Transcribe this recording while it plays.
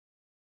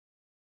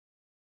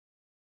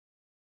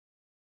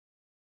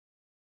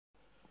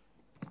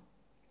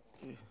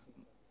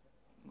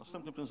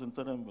Następnym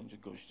prezenterem będzie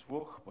gość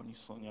Włoch, pani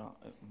Sonia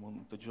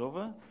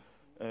Montegiove,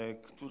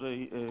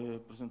 której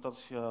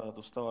prezentacja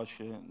dostała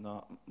się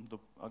do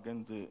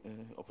agendy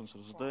Open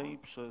Source Day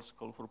przez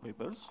Call for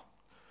Papers.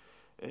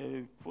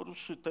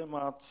 Poruszy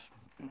temat,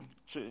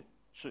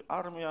 czy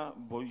armia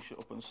boi się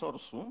open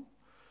source'u.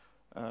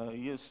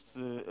 Jest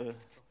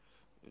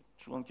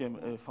członkiem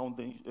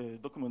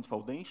Document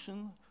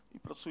Foundation i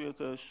pracuje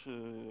też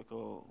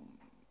jako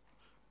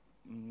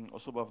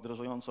osoba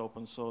wdrażająca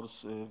open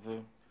source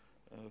w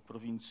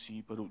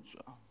prowincji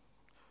Perugia.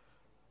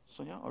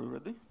 Sonia, are you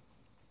ready?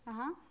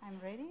 I'm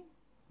ready.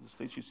 The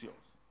stage is yours.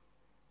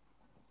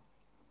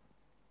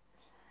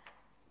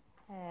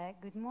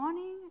 Good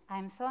morning.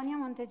 I'm Sonia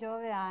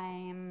Montegiove.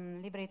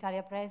 I'm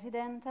LibreItalia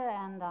president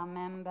and a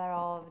member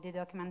of the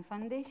Document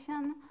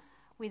Foundation.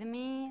 With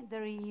me,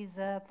 there is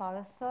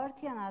Paolo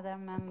Sorti, another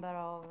member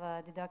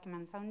of the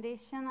Document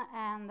Foundation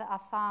and a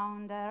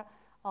founder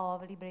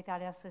of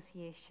LibreItalia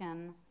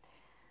Association.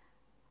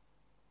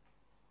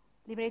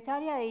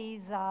 LibreItalia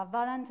is a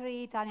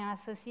voluntary Italian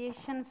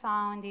association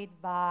founded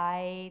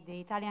by the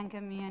Italian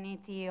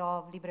community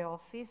of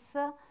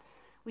LibreOffice,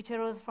 which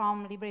arose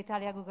from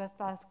LibreItalia Google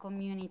Plus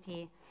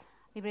community.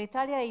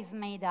 LibreItalia is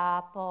made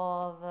up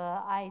of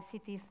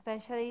ICT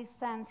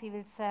specialists and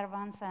civil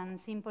servants and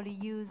simple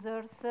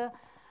users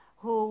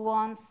who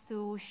want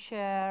to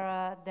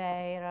share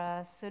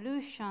their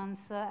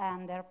solutions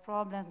and their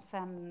problems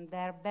and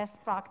their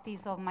best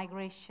practice of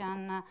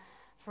migration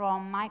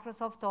from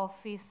Microsoft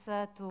Office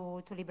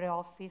to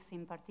LibreOffice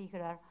in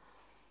particular.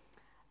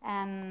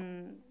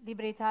 And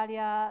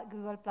LibreItalia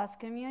Google Plus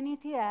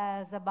community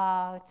has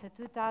about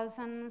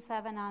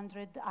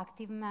 2,700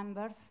 active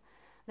members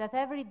that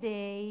every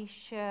day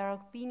share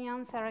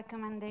opinions and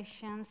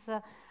recommendations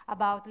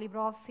about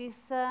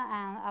LibreOffice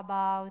and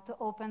about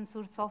open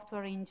source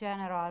software in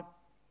general.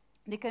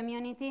 The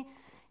community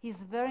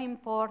is very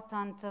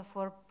important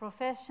for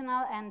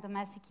professional and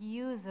domestic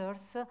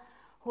users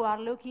who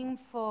are looking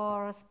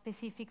for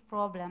specific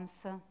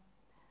problems.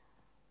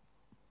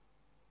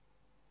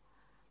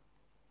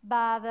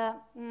 But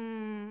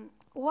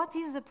what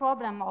is the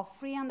problem of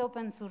free and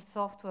open source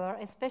software,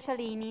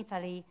 especially in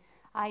Italy?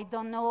 I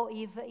don't know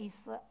if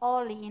it's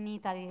only in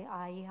Italy,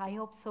 I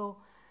hope so.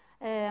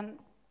 In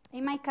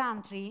my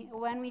country,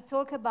 when we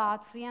talk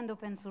about free and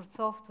open source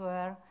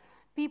software,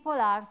 people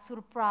are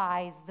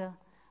surprised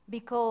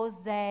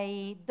because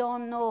they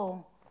don't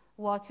know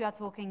what you are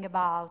talking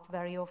about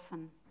very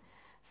often.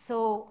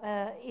 So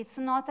it's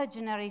not a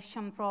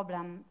generation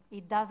problem.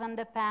 It doesn't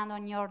depend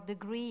on your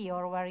degree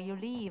or where you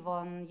live,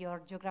 on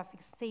your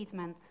geographic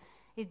statement.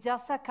 It's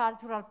just a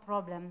cultural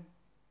problem.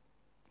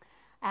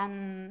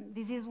 And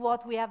this is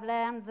what we have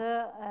learned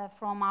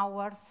from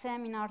our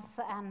seminars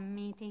and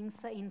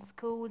meetings in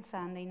schools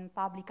and in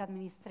public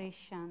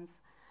administrations.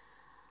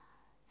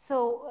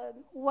 So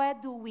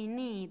what do we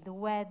need?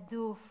 What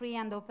do free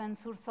and open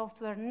source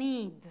software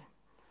need?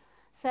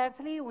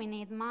 Certainly we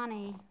need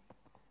money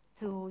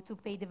to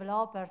pay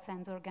developers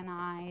and to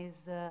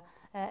organize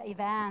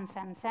events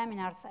and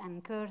seminars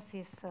and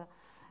courses.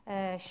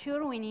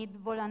 Sure, we need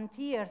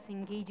volunteers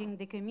engaging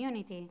the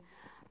community,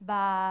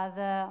 but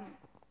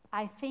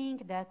I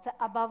think that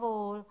above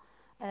all,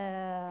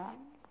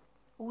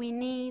 we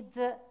need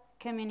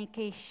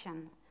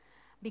communication,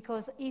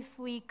 because if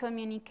we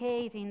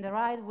communicate in the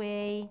right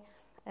way,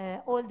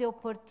 all the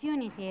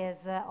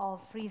opportunities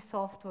of free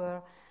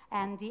software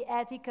and the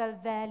ethical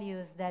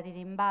values that it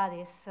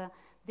embodies,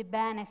 the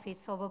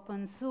benefits of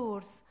open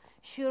source,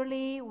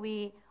 surely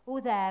we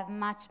would have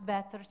much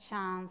better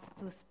chance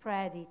to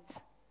spread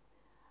it.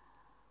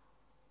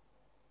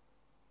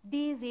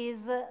 This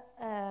is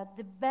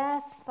the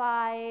best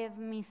 5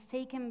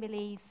 mistaken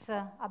beliefs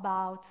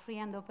about free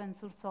and open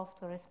source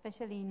software,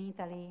 especially in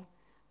Italy,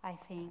 I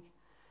think.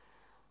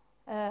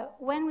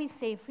 When we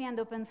say free and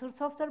open source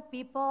software,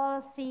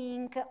 people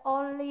think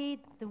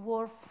only the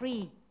word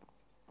free.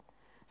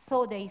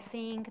 So they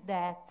think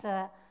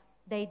that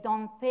they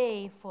don't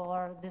pay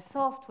for the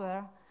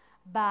software,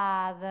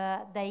 but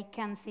they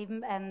can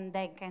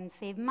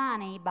save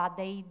money, but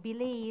they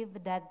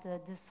believe that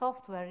the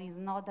software is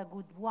not a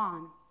good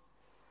one.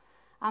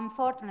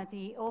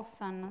 Unfortunately,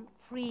 often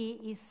free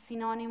is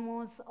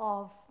synonymous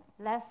of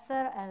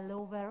lesser and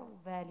lower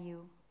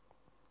value.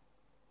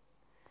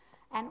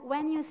 And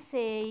when you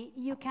say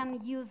you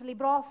can use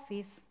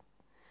LibreOffice,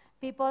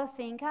 people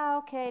think,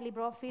 okay,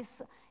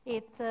 LibreOffice,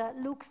 it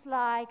looks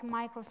like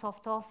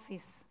Microsoft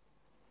Office.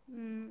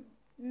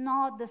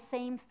 Not the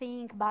same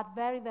thing, but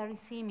very, very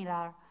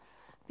similar.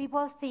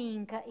 People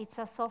think it's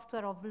a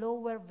software of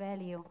lower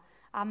value,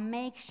 a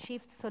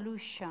makeshift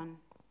solution.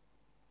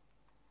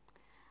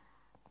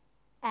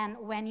 And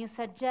when you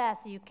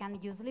suggest you can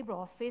use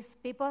LibreOffice,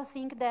 people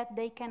think that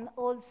they can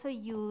also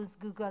use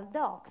Google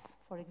Docs,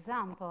 for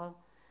example,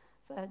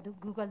 the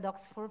Google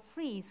Docs for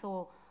free,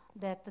 so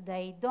that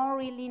they don't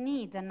really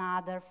need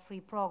another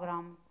free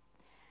program.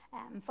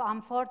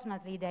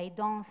 Unfortunately, they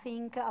don't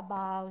think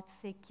about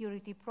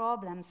security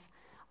problems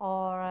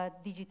or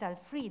digital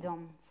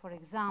freedom, for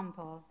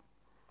example.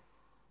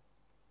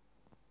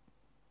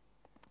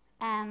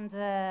 And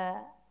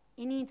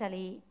in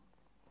Italy,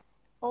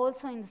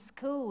 also in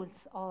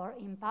schools or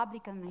in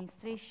public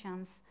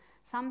administrations,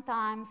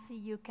 sometimes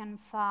you can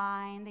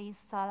find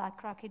install a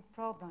cracked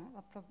program.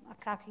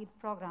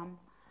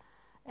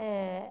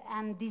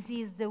 And this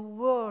is the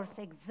worst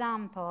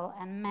example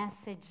and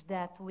message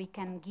that we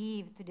can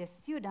give to the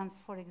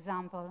students, for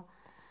example.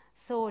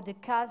 So the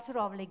culture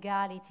of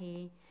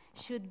legality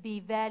should be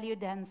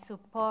valued and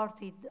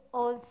supported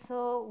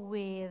also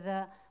with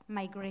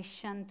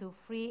migration to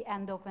free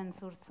and open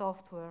source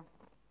software.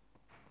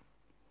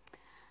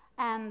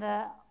 And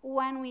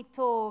when we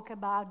talk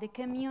about the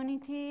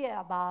community,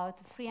 about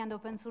free and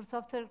open source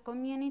software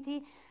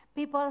community,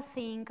 people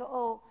think,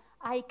 oh,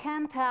 I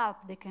can't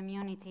help the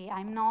community.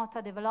 I'm not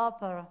a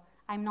developer.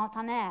 I'm not a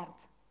nerd.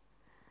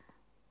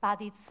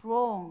 But it's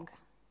wrong.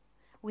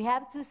 We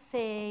have to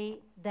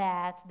say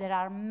that there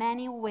are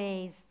many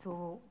ways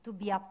to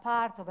be a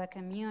part of a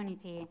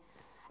community.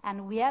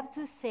 And we have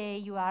to say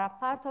you are a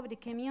part of the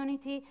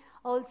community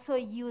also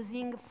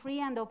using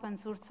free and open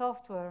source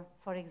software,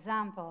 for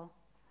example.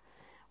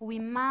 We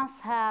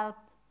must help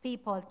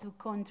people to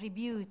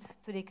contribute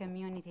to the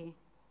community.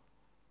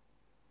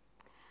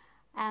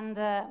 And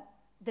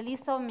the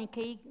list of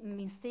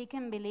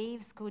mistaken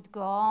beliefs could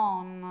go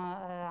on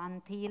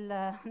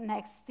until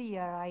next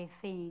year, I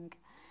think.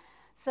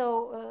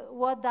 So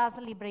what does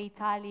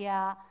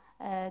LibreItalia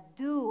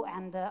do,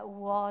 and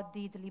what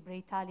did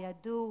LibreItalia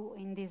do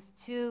in these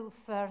 2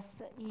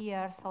 first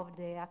years of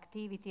the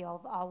activity,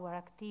 of our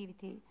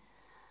activity?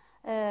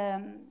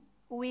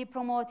 We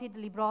promoted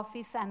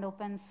LibreOffice and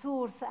open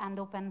source and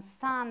open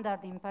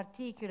standard in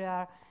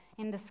particular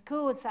in the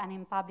schools and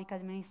in public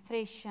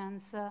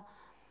administrations.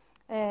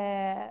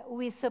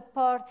 We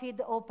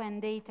supported open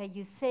data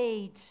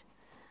usage,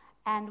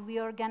 and we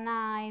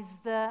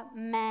organized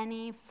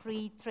many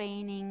free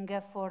training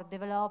for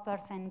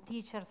developers and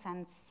teachers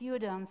and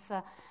students,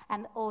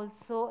 and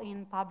also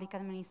in public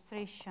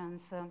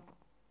administrations.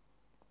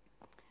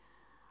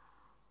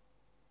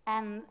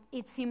 And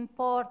it's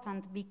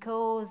important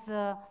because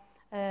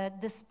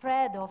the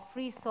spread of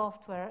free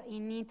software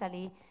in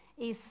Italy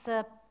is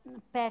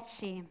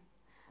patchy.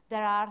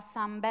 There are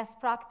some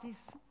best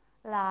practices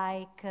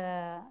like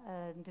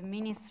the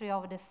Ministry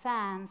of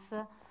Defense,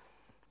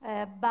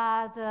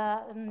 but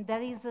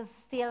there is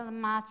still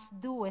much to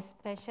do,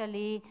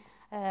 especially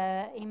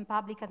in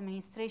public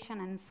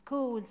administration and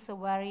schools,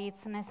 where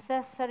it's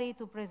necessary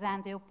to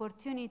present the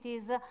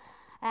opportunities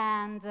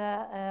and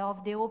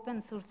of the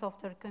open source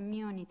software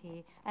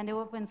community and the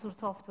open source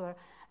software,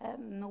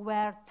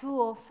 where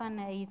too often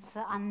it's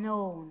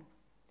unknown.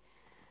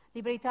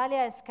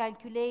 LibreItalia has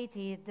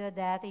calculated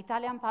that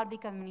Italian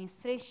public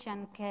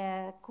administration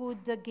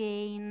could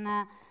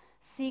gain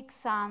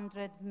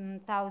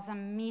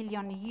 600,000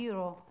 million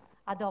euro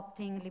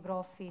adopting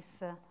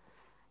LibreOffice.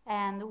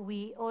 And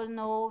we all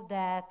know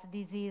that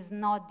this is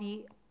not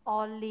the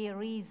only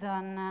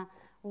reason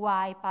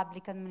why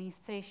public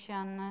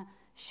administration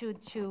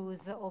should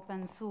choose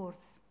open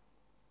source.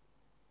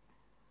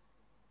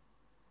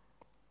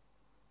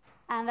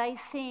 And I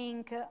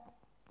think,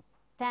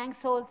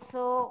 thanks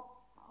also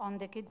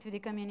to the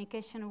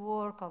communication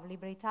work of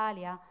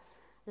LibreItalia,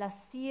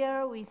 last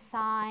year we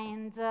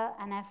signed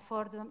an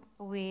effort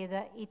with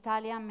the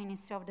Italian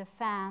Ministry of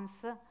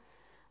Defense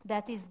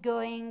that is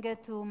going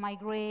to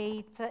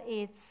migrate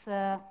its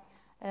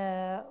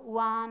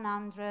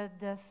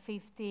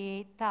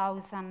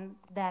 150,000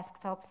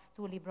 desktops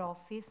to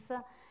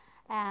LibreOffice,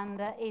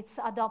 and it's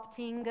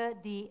adopting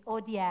the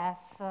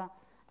ODF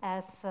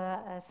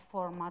as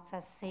format,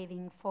 as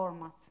saving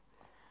format.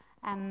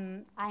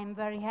 And I'm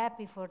very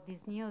happy for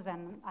this news,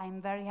 and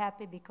I'm very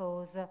happy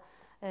because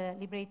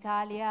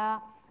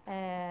LibreItalia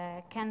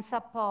can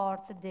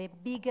support the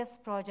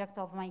biggest project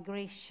of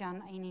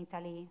migration in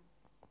Italy.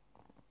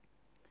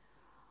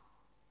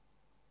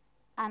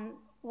 And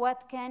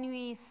what can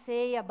we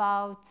say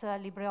about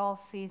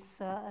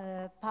LibreOffice?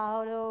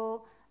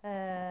 Paolo,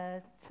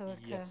 Turk?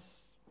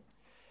 Yes.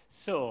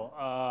 So,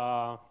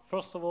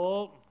 first of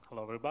all,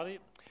 hello everybody.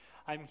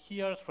 I'm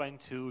here trying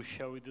to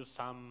share with you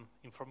some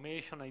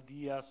information,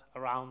 ideas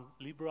around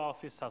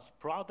LibreOffice as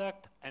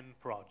product and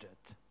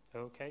project.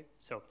 Okay,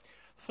 so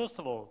first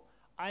of all,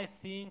 I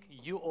think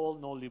you all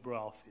know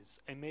LibreOffice,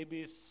 and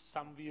maybe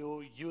some of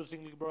you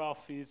using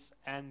LibreOffice,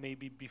 and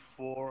maybe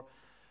before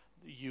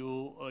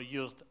you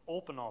used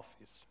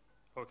OpenOffice.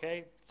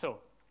 Okay, so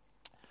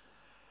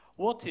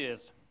what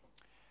is?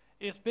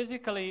 It's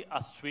basically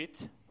a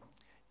suite.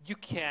 You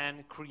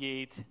can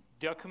create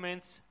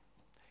documents,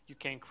 you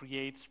can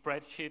create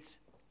spreadsheets,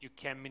 you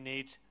can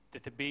manage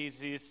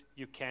databases,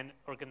 you can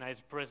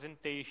organize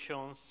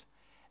presentations,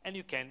 and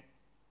you can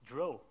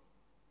draw.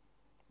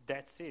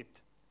 That's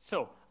it.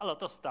 So, a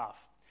lot of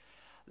stuff.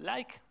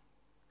 Like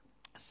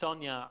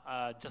Sonia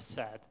just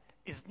said,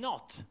 it's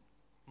not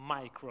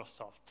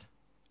Microsoft.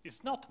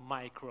 It's not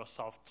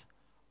Microsoft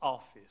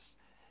Office.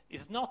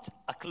 It's not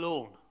a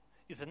clone.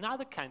 It's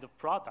another kind of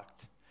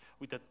product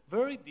with a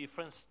very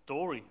different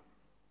story.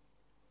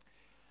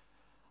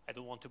 I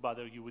don't want to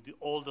bother you with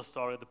all the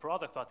story of the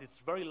product, but it's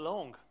very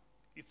long.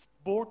 It's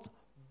bought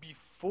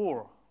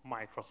before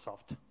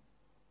Microsoft,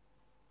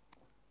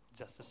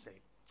 just to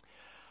say.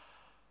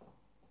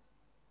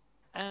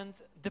 And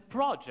the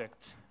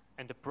project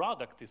and the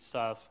product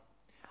itself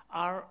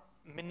are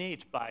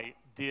managed by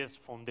this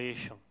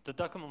foundation, the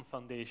Document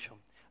Foundation.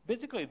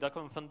 Basically,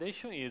 Document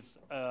Foundation is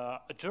a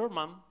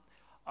German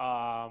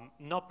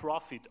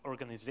non-profit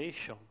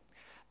organization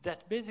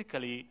that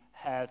basically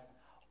has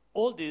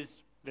all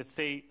these, let's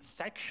say,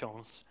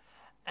 sections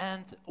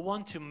and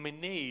want to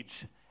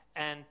manage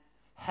and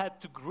help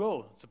to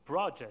grow the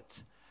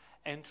project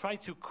and try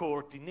to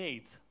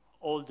coordinate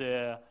all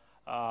the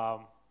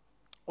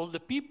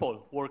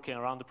people working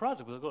around the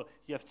project. Because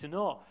you have to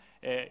know,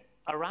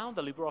 around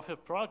the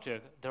LibreOffice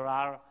project, there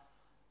are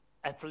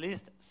at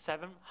least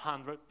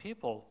 700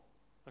 people,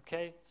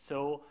 okay?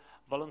 So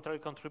voluntary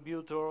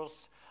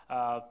contributors,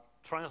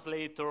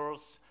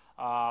 translators,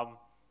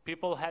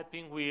 people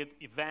helping with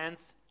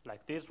events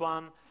like this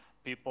one,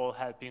 people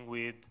helping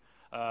with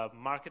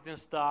marketing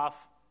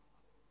stuff,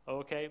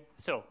 okay?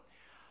 So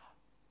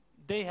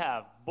they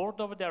have board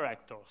of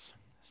directors,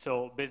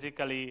 so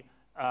basically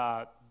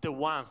the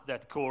ones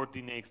that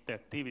coordinates the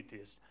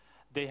activities.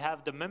 They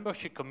have the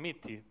membership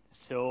committee,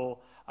 so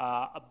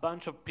a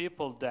bunch of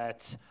people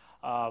that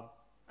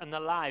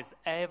analyze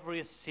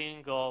every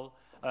single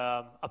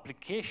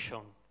application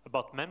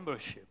about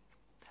membership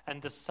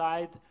and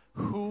decide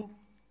who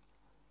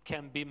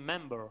can be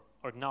member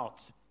or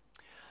not.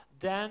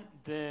 Then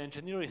the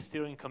engineering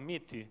steering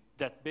committee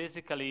that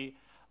basically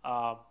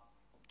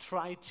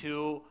try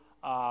to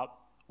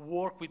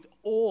work with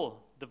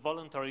all the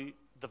voluntary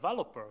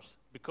developers,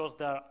 because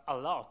there are a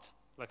lot,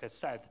 like I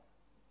said.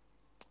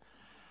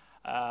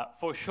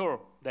 For sure,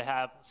 they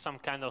have some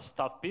kind of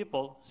staff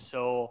people,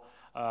 so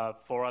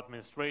for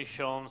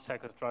administration,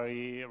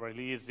 secretary,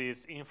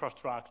 releases,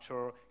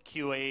 infrastructure,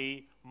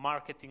 QA,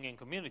 marketing, and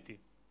community.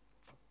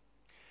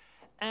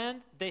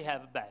 And they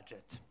have a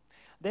budget.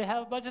 They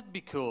have a budget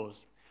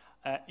because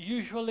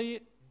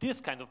usually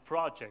this kind of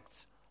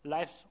projects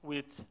lives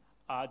with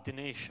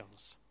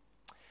donations.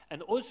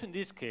 And also in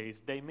this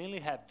case, they mainly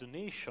have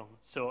donation,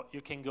 so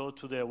you can go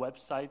to the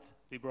website,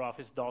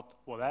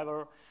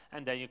 LibreOffice.whatever,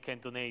 and then you can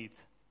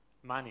donate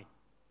money.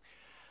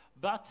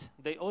 But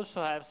they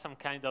also have some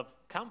kind of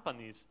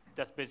companies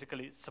that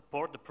basically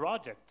support the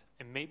project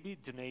and maybe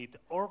donate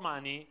or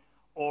money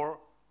or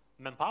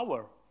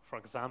manpower, for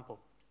example.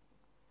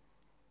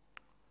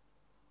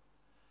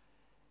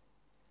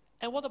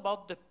 And what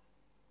about the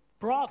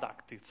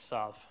product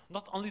itself?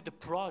 Not only the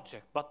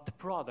project, but the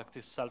product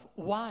itself.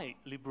 Why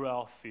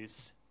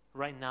LibreOffice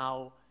right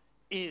now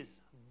is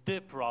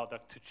the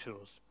product to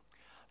choose?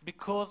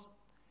 Because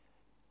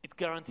it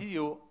guarantees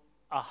you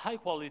a high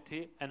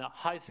quality and a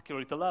high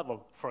security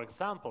level. For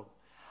example,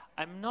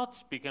 I'm not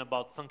speaking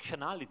about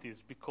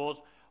functionalities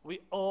because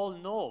we all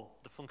know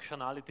the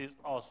functionalities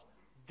of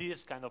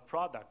this kind of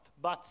product,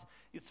 but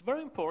it's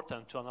very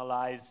important to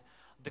analyze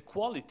the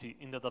quality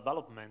in the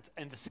development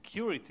and the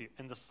security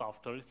in the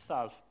software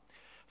itself.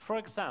 For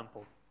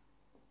example,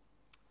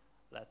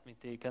 let me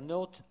take a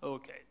note.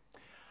 Okay,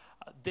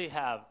 they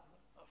have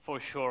for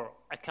sure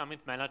a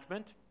commit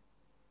management,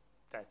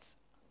 that's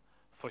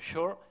for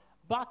sure,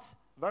 but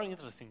very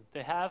interesting,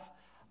 they have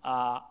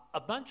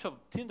a bunch of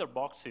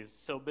tinderboxes,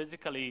 so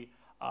basically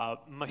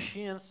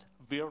machines,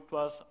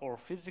 virtual or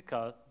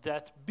physical,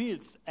 that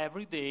builds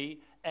every day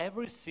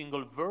every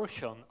single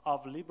version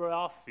of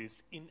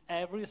LibreOffice in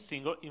every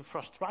single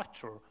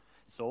infrastructure,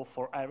 so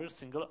for every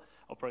single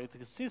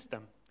operating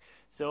system.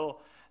 So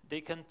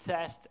they can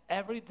test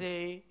every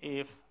day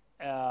if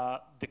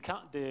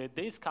the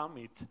day's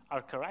commit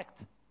are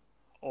correct,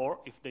 or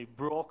if they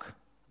broke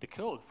the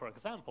code, for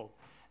example.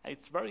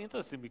 It's very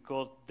interesting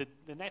because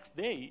the next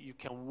day you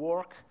can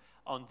work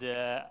on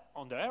the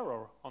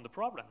error, on the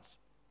problems.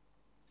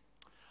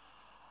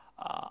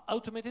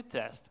 Automated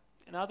test,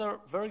 another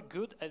very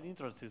good and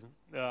interesting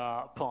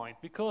point,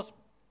 because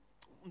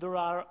there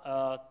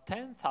are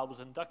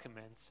 10,000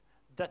 documents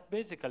that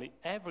basically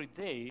every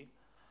day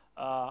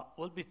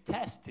will be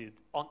tested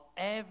on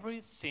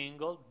every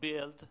single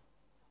build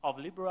of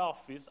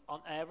LibreOffice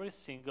on every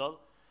single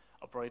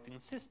operating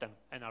system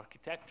and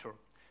architecture.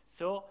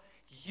 So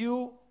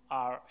you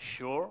are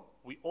sure,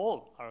 we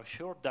all are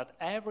sure, that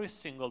every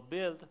single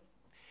build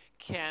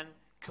can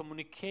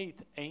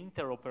communicate and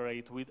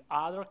interoperate with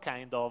other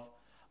kind of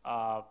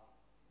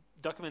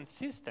document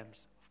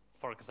systems.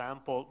 For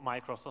example,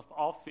 Microsoft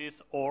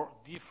Office, or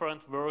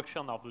different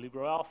version of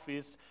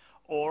LibreOffice,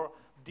 or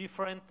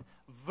different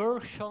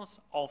versions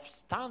of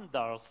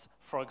standards,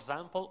 for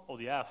example,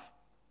 ODF.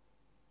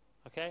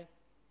 Okay?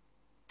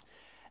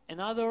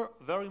 Another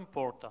very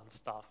important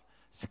stuff,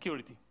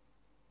 security.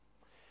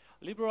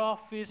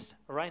 LibreOffice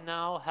right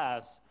now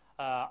has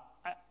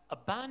a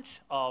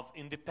bunch of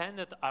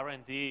independent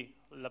R&D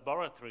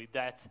laboratory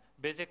that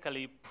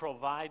basically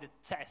provide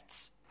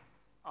tests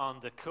on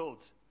the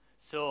code.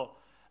 So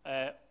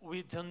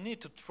we don't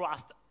need to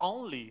trust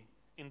only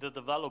in the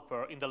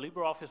developer, in the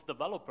LibreOffice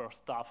developer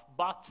stuff,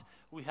 but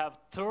we have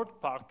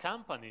third-party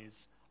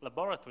companies,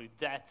 laboratory,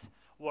 that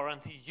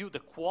guarantee you the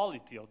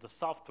quality of the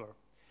software.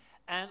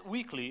 And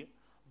weekly,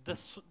 the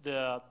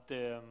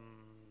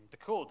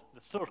code,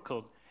 the source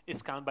code, is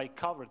scanned by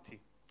Coverity.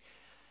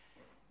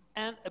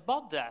 And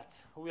about that,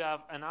 we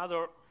have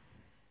another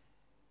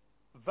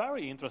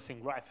very interesting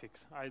graphic.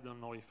 I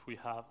don't know if we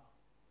have,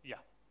 yeah,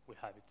 we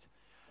have it.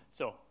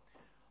 So,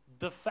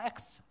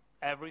 defects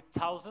every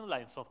 1,000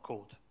 lines of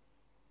code.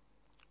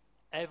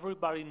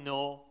 Everybody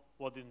know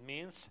what it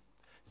means.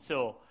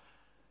 So,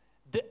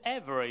 the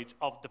average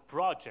of the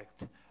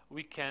project,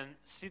 we can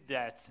see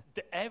that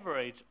the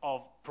average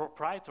of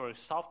proprietary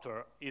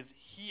software is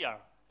here,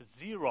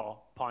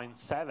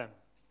 0.7.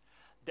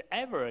 The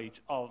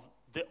average of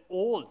the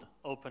old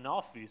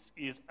OpenOffice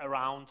is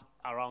around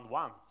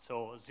 1,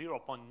 so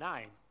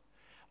 0.9.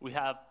 We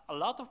have a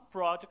lot of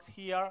projects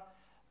here,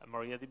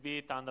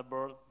 MariaDB,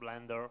 Thunderbird,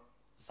 Blender,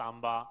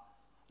 Samba,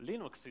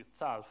 Linux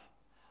itself.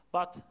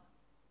 But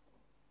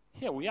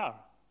here we are,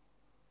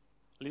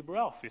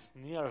 LibreOffice,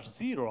 near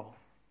 0.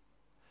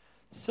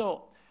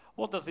 So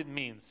what does it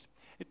mean?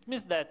 It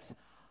means that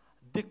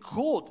the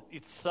code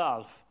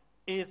itself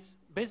is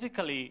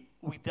basically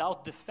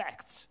without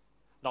defects,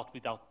 not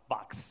without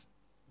bugs.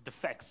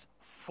 Defects,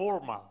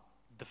 formal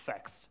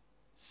defects.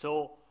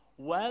 So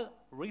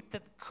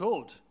well-written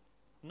code,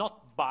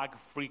 not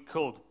bug-free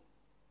code.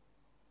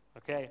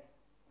 Okay?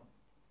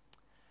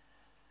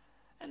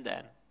 And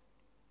then,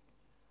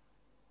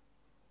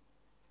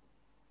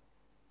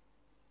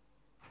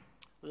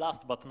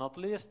 last but not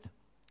least,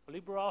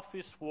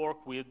 LibreOffice works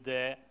with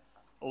the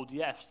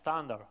ODF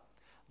standard.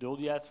 The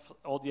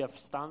ODF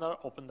standard,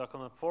 Open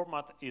Document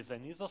Format, is an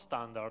ISO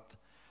standard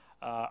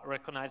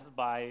recognized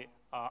by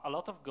a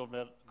lot of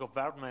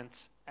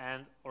governments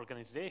and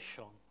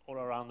organizations all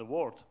around the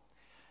world,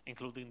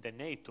 including the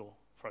NATO,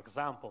 for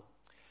example.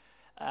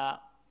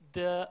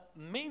 The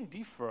main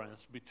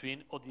difference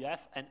between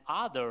ODF and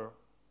other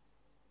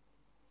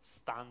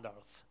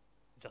standards,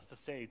 just to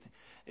say it,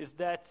 is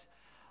that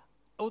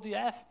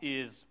ODF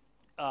is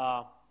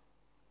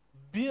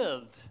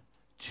built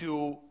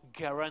to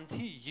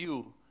guarantee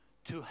you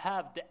to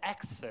have the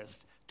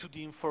access to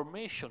the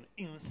information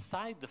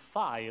inside the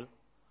file,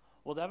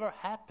 whatever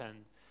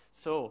happened.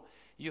 So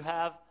you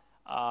have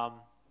a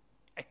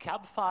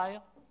cab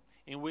file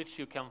in which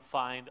you can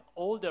find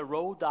all the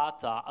raw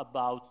data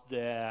about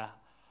the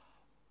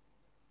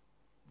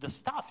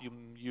stuff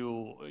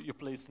you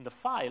place in the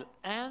file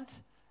and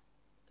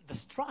the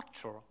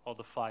structure of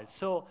the file.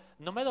 So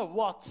no matter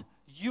what,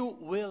 you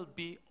will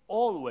be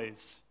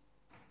always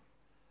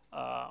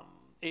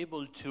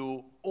able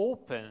to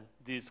open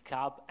this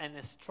cab and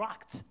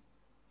extract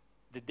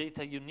the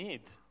data you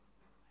need.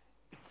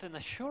 It's an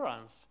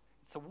assurance,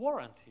 it's a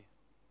warranty.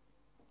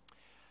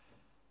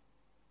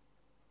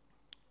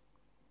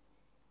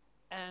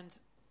 And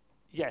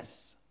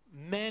yes,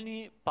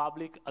 many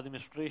public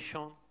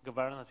administration,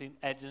 government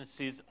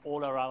agencies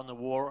all around the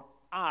world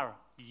are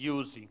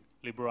using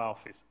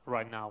LibreOffice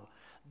right now.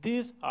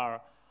 These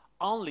are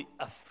only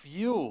a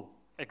few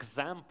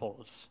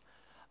examples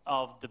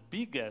of the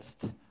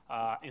biggest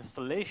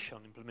installation,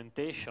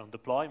 implementation,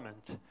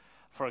 deployment.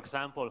 For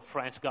example,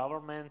 French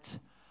government,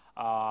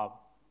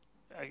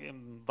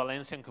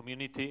 Valencian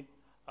community,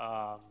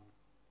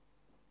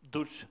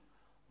 Dutch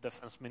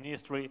Defense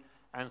Ministry,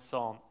 and so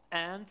on.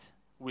 And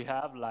we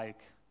have,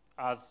 like,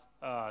 as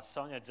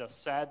Sonia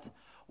just said,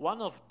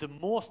 one of the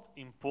most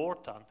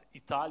important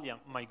Italian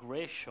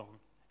migration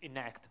in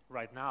act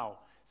right now.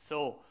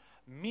 So,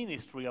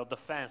 Ministry of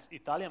Defense,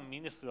 Italian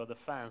Ministry of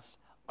Defense,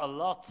 a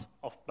lot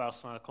of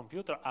personal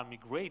computers are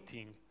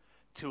migrating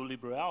to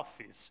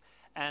LibreOffice.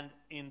 And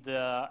in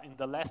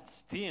the last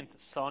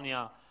stint,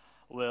 Sonia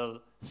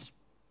will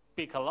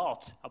speak a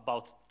lot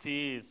about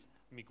this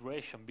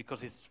migration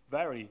because it's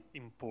very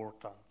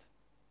important.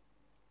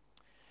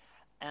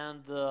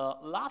 And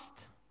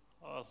last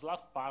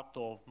part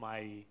of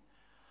my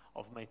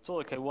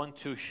talk, I want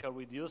to share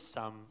with you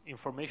some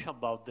information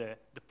about the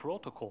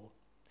protocol,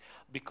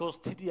 because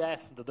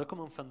TDF, the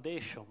Document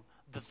Foundation,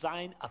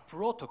 designed a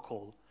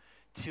protocol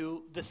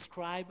to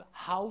describe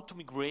how to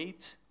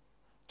migrate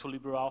to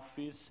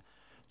LibreOffice,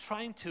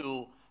 trying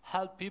to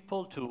help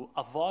people to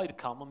avoid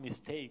common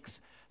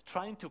mistakes,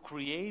 trying to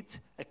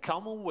create a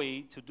common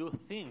way to do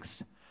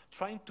things,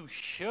 trying to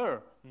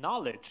share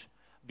knowledge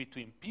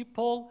between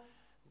people,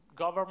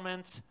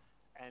 governments,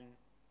 and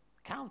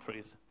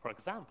countries, for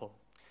example.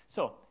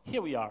 So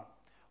here we are.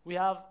 We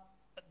have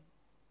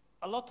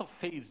a lot of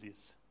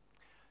phases.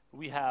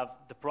 We have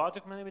the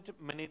project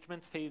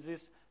management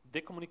phases,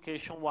 the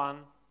communication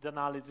one, the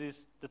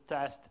analysis, the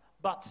test,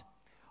 but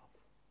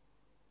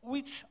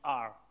which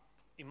are,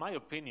 in my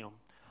opinion,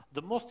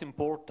 the most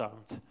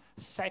important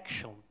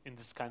section in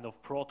this kind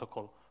of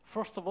protocol?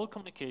 First of all,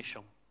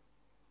 communication.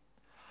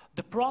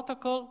 The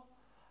protocol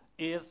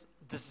is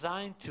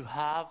designed to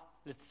have,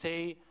 let's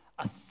say,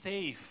 a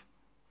safe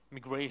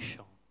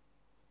migration.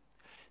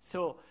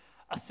 So,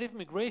 a safe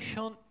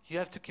migration, you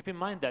have to keep in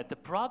mind that the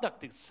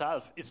product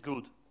itself is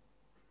good.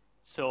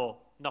 So,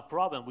 no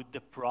problem with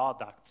the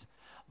product.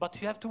 But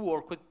you have to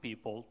work with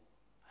people.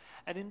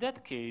 And in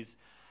that case,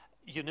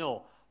 you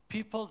know,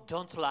 people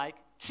don't like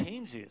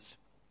changes.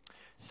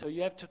 So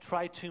you have to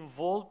try to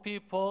involve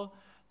people,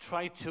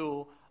 try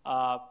to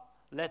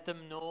let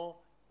them know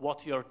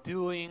what you're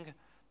doing,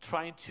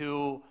 trying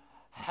to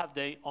have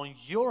them on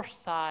your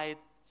side.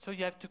 So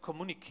you have to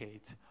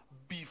communicate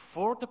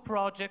before the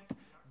project,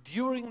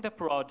 during the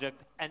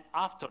project, and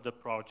after the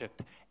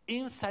project,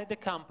 inside the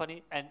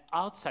company and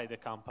outside the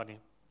company.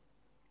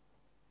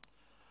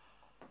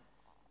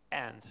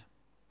 And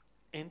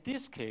in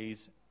this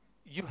case,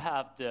 you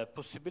have the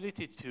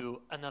possibility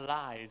to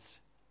analyze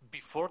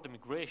before the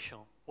migration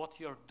what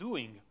you're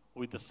doing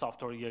with the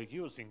software you're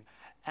using.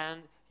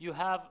 And you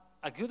have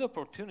a good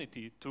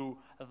opportunity to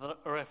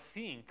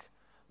rethink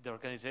the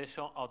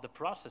organization of the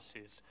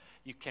processes.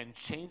 You can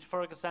change,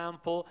 for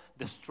example,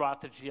 the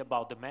strategy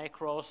about the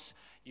macros.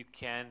 You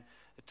can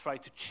try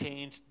to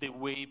change the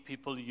way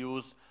people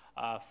use,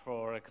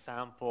 for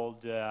example,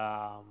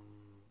 the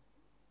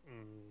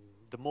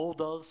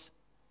models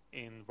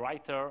in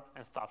Writer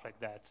and stuff like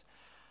that.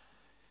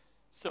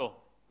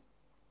 So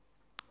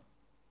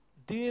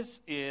this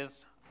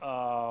is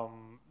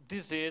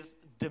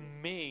the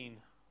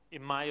main,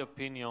 in my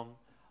opinion,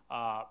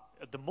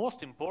 the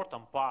most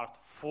important part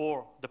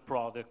for the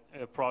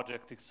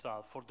project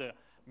itself, for the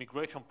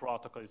migration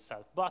protocol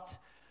itself. But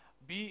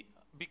be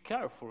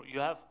careful. You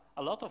have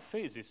a lot of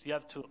phases. You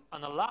have to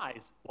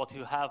analyze what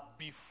you have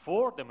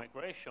before the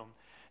migration.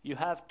 You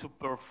have to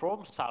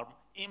perform some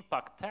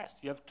impact tests.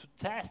 You have to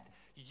test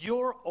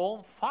your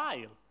own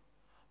file,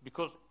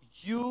 because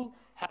you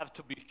have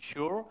to be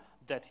sure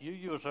that your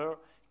user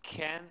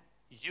can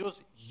use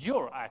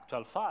your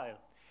actual file.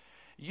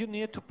 You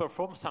need to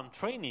perform some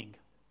training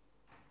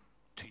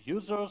to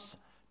users,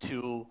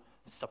 to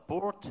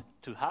support,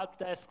 to help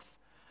desks.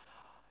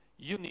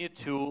 You need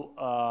to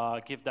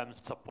give them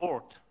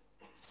support,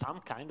 some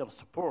kind of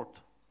support.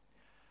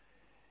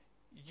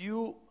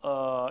 You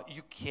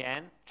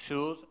can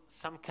choose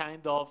some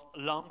kind of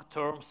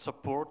long-term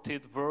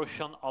supported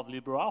version of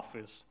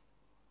LibreOffice.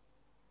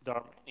 There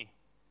are many.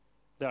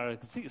 There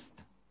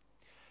exist.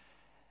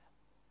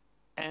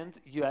 And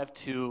you have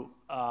to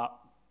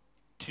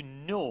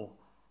know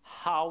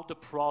how the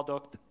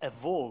product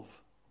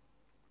evolves.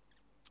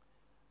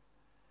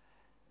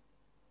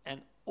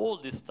 And all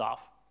this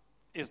stuff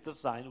is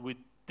designed with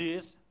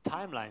this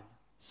timeline.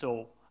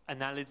 So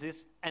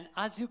analysis, and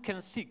as you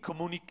can see,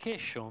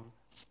 communication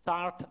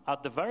start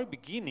at the very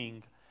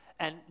beginning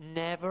and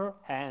never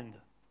end.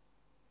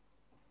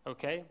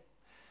 Okay?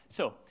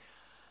 So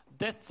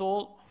that's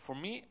all for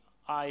me.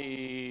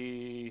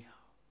 I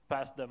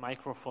pass the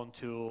microphone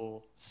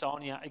to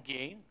Sonia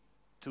again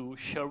to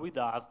share with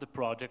us the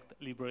project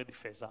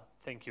LibreItalia.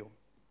 Thank you.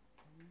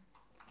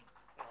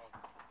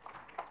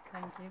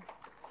 Thank you.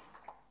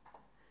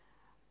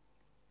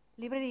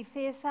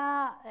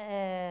 LibreItalia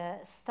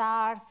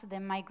starts the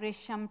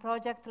migration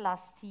project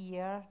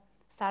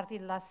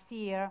started last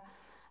year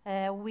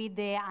with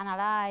the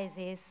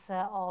analysis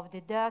of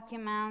the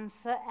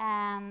documents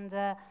and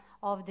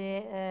of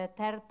the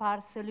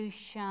third-party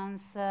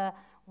solutions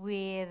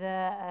with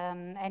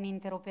an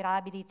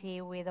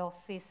interoperability with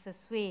Office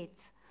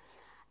Suite.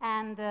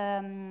 And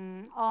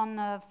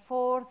on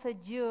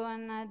 4th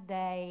June,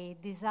 they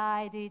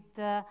decided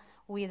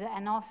with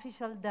an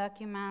official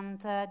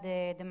document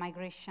the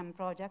migration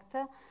project.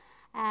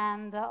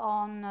 And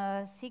on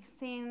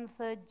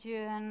 16th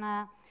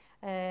June,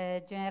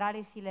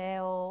 Generale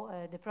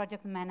Sileo, the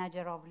project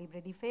manager of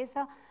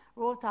LibreDifesa,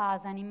 wrote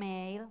us an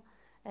email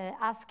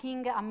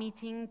asking a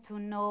meeting to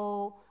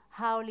know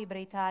how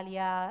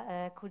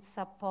LibreItalia could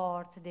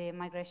support the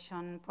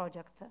migration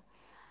project.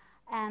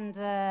 And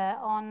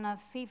on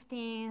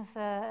 15th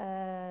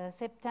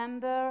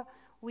September,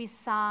 we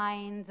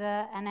signed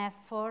an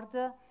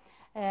effort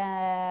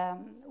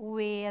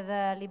with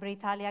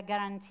LibreItalia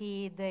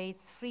guaranteed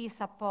its free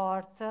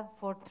support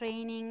for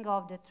training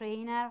of the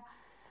trainer,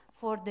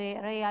 for the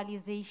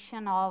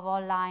realization of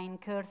online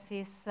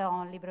courses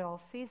on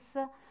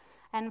LibreOffice,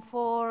 and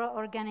for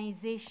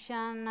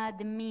organization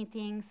the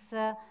meetings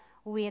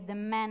with the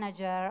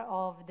manager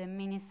of the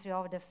Ministry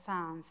of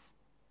Defense.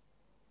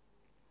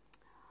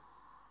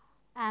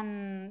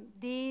 And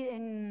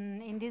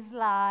in this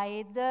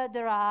slide,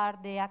 there are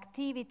the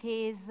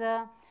activities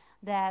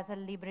that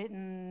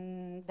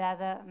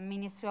the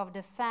Ministry of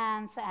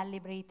Defense and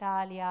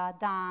LibreItalia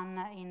done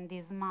in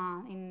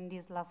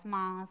this last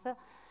month.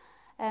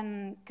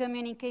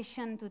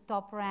 Communication to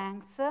top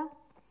ranks,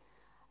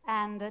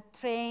 and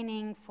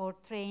training for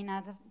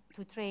trainers,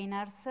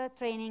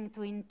 training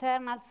to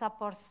internal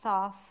support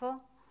staff,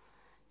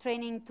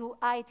 training to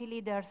IT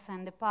leaders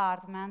and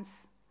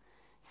departments,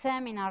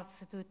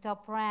 seminars to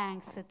top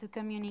ranks to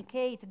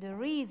communicate the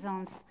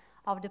reasons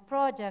of the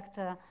project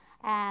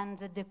and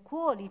the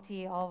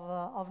quality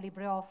of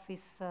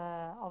LibreOffice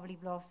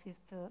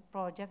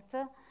project.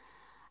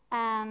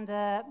 And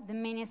the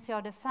Ministry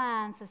of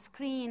Defense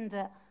screened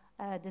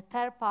the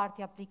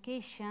third-party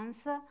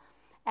applications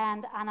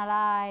and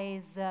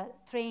analyzed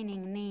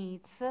training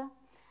needs.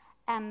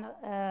 And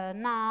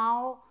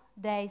now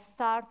they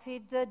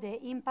started the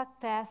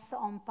impact tests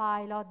on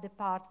pilot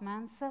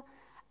departments,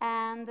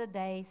 and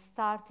they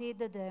started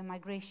the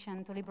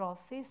migration to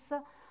LibreOffice.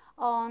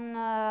 On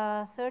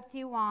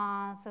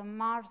 31st of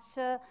March,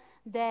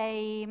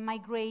 they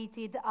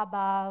migrated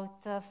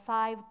about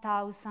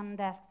 5,000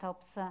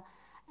 desktops,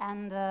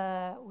 and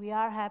we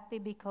are happy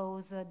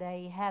because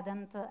they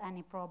hadn't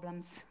any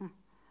problems.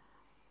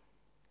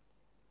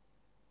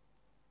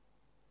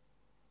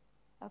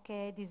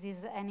 Okay, this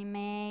is an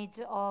image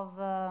of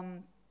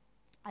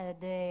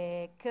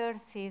the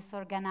courses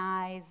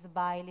organized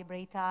by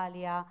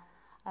LibreItalia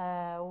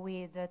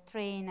with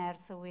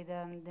trainers, with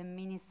the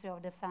Ministry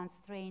of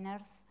Defense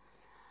trainers.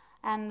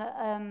 And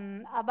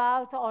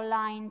about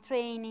online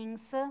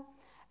trainings,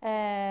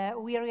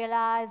 we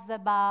realized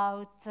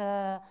about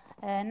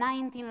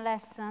 19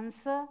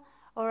 lessons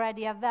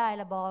already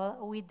available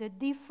with the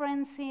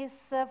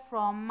differences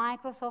from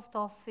Microsoft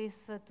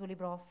Office to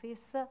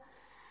LibreOffice.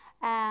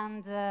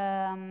 And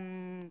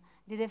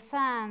the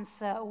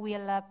defense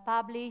will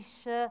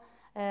publish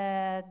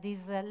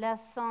these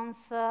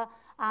lessons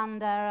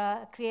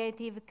under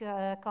Creative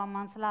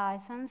Commons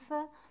license,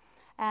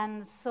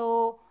 and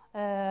so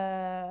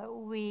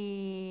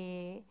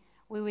we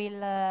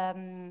will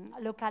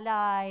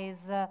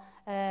localize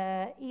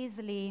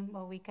easily,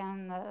 or we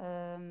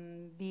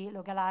can be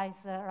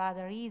localized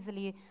rather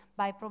easily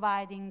by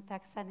providing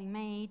text and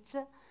image.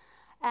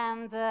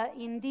 And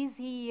in this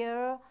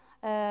year,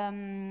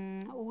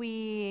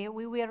 we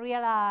will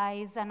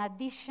realize an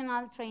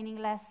additional training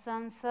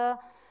lessons,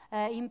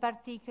 in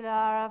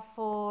particular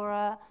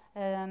for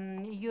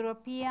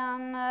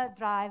European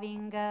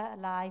driving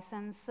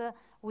license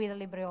with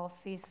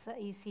LibreOffice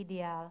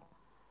ECDL.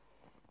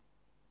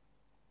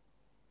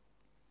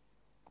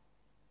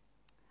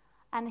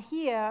 And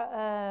here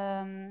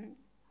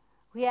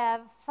we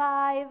have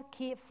 5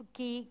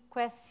 key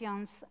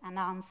questions and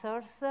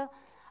answers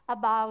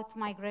about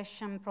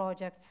migration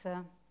projects.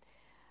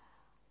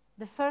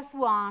 The first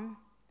one,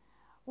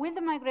 will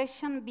the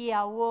migration be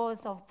a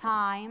waste of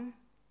time?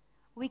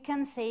 We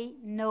can say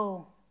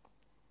no,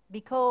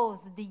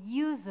 because the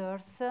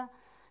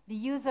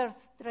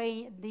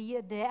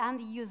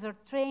end user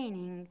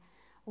training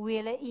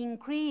will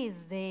increase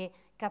the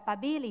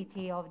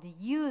capability of the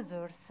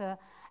users,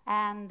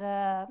 and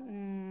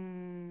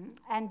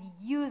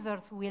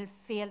users will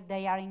feel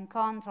they are in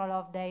control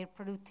of their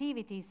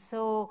productivity,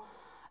 so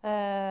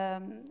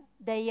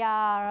they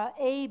are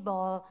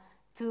able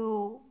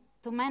to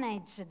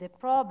manage the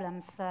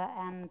problems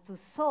and to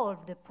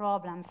solve the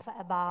problems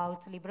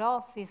about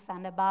LibreOffice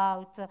and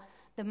about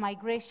the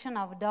migration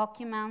of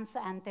documents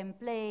and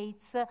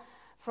templates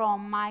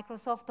from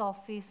Microsoft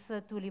Office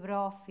to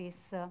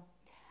LibreOffice.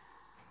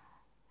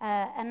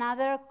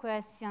 Another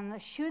question,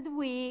 should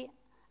we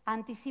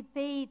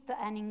anticipate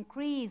an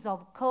increase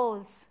of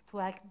calls to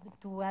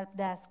help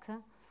desk?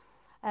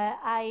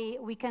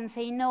 We can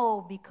say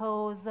no,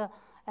 because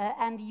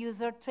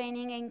end-user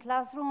training in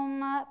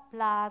classroom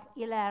plus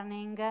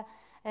e-learning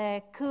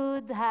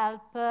could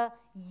help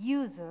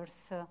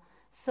users,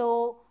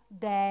 so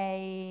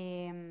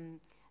they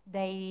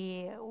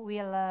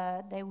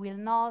will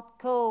not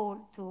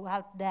call to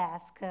help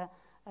desk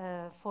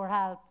for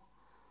help.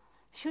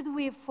 Should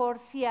we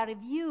foresee a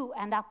review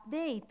and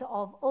update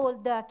of all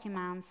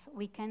documents?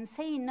 We can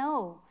say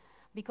no,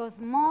 because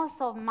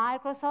most of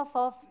Microsoft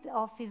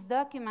Office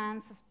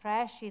documents,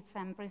 spreadsheets,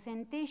 and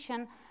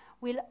presentation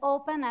will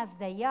open as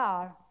they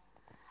are.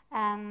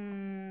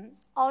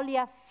 Only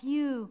a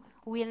few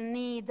will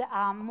need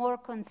a more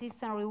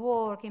consistent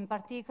rework, in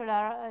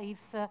particular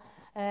if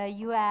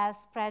you have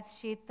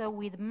spreadsheet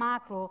with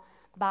macro,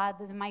 but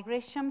the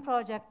migration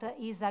project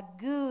is a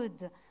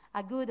good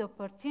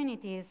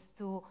opportunity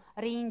to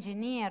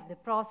re-engineer the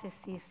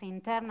processes,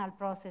 internal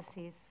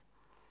processes.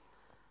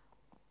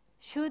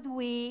 Should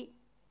we,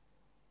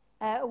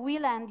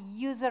 will end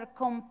user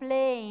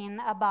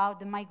complain about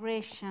the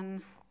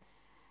migration?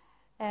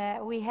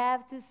 We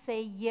have to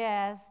say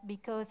yes,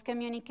 because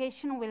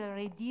communication will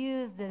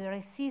reduce the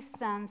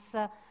resistance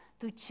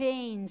to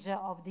change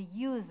of the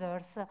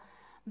users,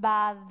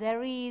 but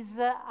there is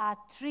a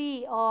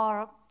 3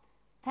 or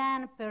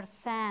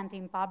 10%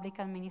 in public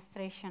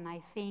administration, I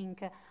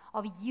think,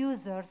 of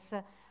users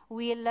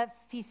will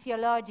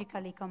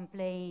physiologically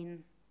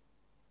complain.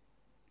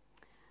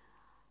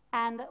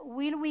 And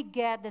will we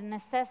get the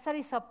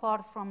necessary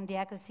support from the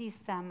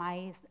ecosystem?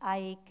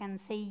 I can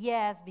say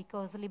yes,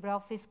 because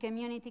LibreOffice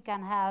community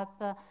can help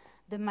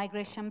the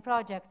migration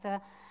project.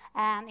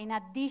 And in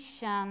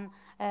addition,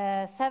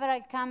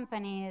 several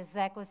companies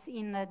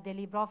in the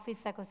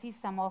LibreOffice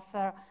ecosystem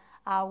offer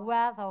a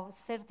wealth of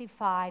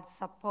certified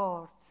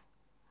support.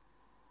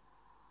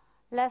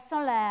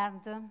 Lesson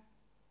learned.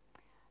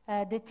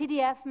 The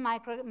TDF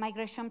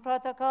migration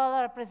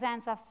protocol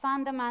represents a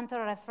fundamental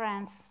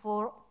reference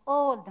for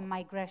all the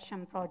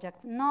migration projects,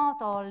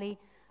 not only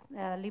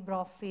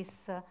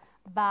LibreOffice,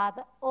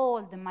 but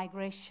all the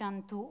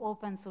migration to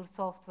open source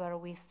software,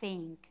 we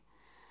think.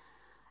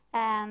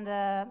 And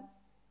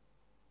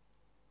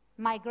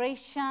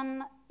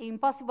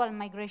impossible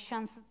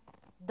migrations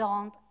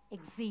don't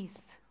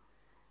exist.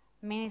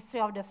 Ministry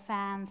of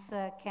Defense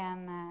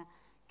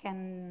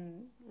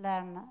can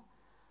learn.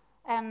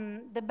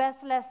 And the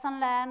best lesson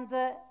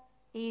learned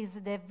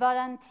is the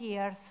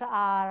volunteers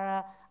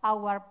are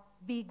our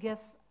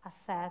biggest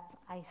asset,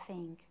 I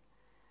think.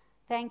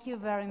 Thank you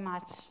very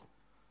much.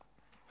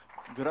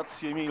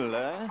 Grazie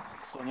mille,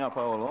 Sonia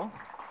Paolo.